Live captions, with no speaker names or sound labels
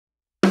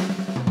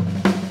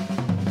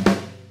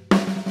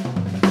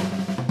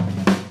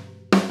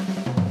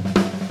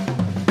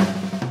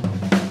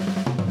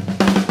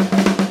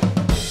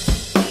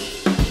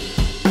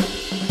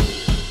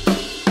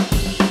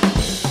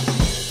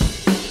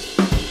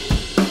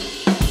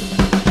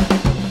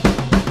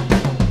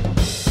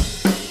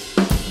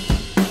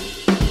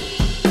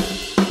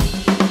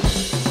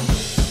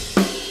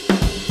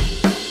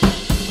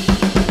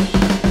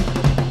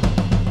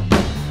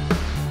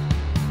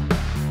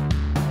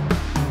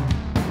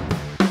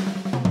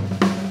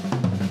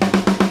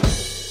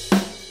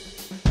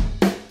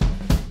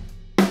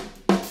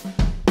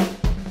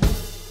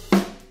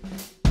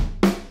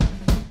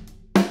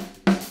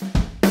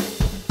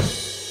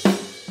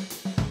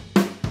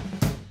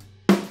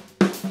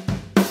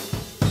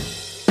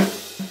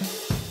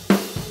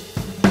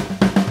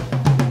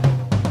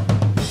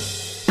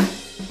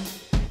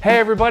Hey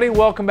everybody,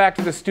 welcome back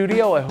to the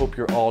studio. I hope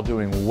you're all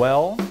doing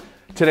well.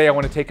 Today I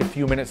want to take a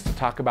few minutes to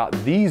talk about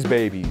these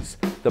babies,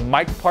 the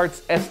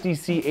MicParts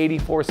SDC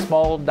 84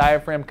 small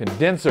diaphragm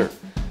condenser.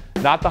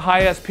 Not the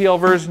high SPL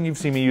version you've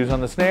seen me use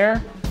on the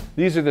snare.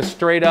 These are the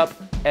straight up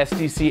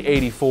SDC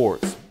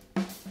 84s.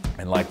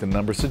 And like the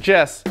number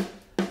suggests,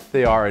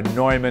 they are a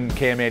Neumann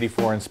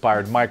KM84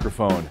 inspired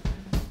microphone.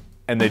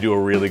 And they do a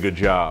really good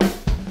job.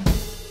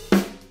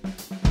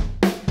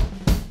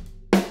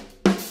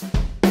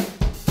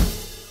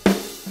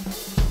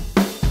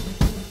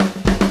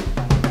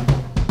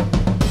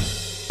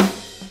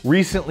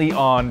 Recently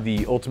on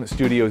the Ultimate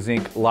Studios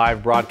Inc.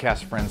 Live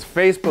Broadcast Friends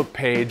Facebook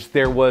page,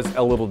 there was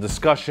a little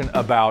discussion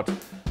about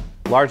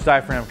large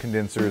diaphragm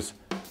condensers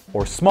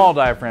or small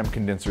diaphragm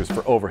condensers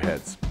for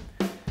overheads.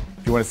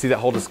 If you want to see that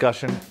whole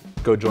discussion,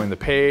 go join the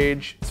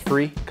page. It's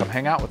free. Come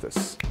hang out with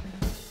us.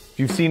 If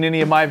you've seen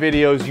any of my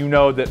videos, you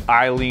know that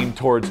I lean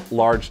towards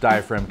large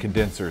diaphragm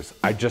condensers.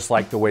 I just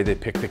like the way they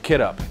pick the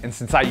kit up. And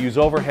since I use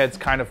overheads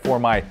kind of for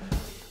my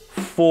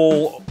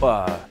full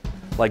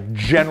like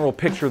general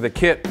picture of the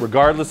kit,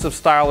 regardless of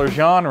style or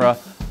genre,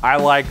 I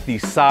like the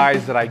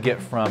size that I get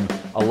from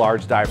a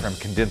large diaphragm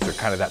condenser,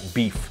 kind of that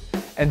beef.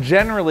 And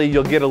generally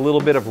you'll get a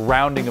little bit of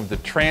rounding of the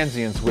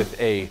transients with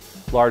a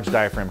large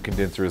diaphragm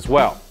condenser as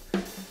well.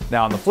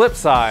 Now on the flip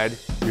side,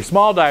 your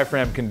small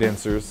diaphragm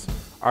condensers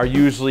are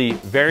usually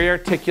very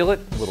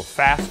articulate, a little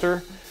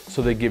faster,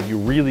 so they give you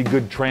really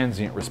good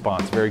transient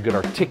response, very good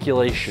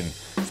articulation,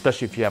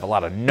 especially if you have a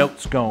lot of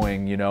notes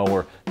going, you know,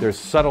 or there's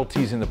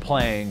subtleties in the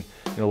playing.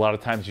 You know, a lot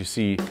of times you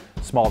see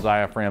small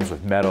diaphragms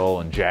with metal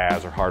and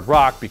jazz or hard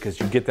rock because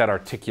you get that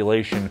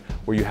articulation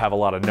where you have a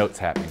lot of notes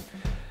happening.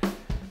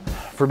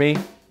 For me,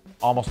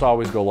 almost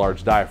always go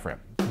large diaphragm.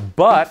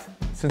 But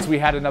since we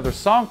had another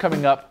song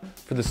coming up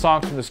for the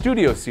Songs from the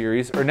Studio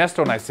series,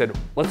 Ernesto and I said,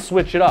 let's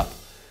switch it up.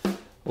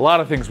 A lot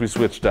of things we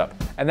switched up,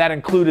 and that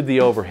included the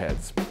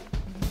overheads.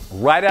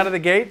 Right out of the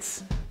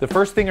gates, the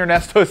first thing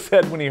Ernesto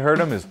said when he heard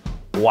them is,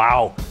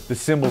 wow, the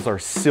cymbals are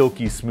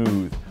silky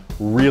smooth,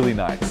 really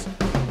nice.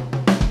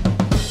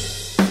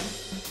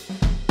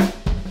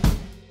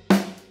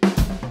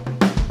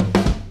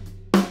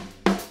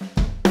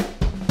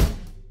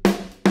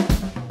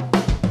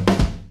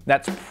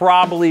 That's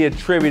probably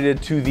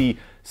attributed to the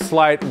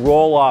slight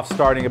roll-off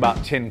starting about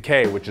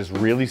 10K, which is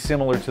really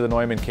similar to the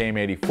Neumann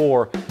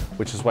KM84,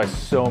 which is why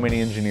so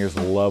many engineers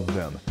love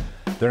them.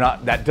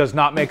 That does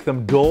not make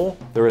them dull.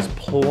 There is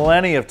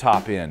plenty of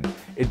top end.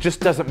 It just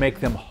doesn't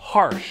make them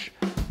harsh,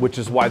 which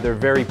is why they're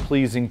very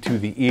pleasing to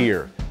the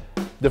ear.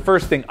 The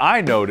first thing I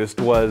noticed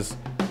was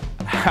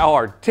how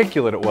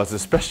articulate it was,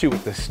 especially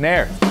with the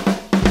snare.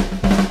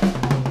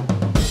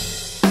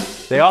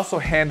 They also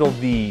handled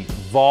the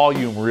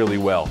volume really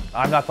well.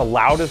 I'm not the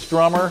loudest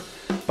drummer,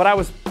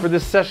 but for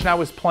this session I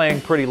was playing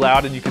pretty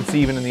loud, and you can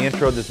see even in the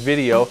intro of this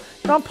video,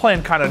 I'm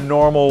playing kind of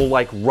normal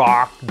like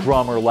rock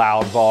drummer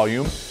loud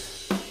volume.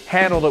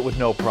 Handled it with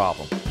no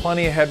problem.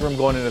 Plenty of headroom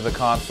going into the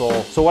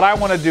console. So what I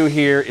want to do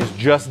here is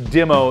just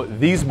demo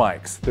these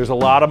mics. There's a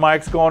lot of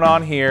mics going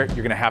on here.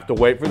 You're gonna have to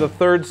wait for the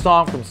third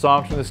song from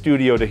Songs from the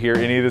Studio to hear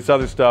any of this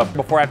other stuff.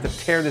 Before I have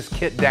to tear this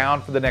kit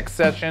down for the next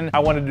session, I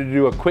wanted to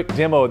do a quick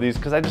demo of these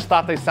because I just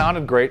thought they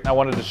sounded great and I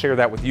wanted to share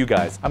that with you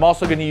guys. I'm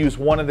also gonna use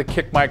one of the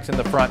kick mics in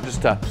the front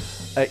just to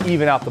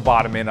even out the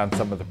bottom end on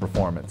some of the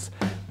performance.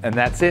 And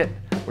that's it.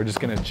 We're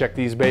just gonna check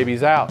these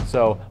babies out.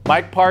 So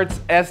MicParts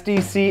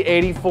SDC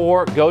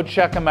 84, go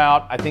check them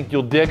out. I think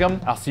you'll dig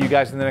them. I'll see you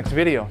guys in the next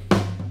video.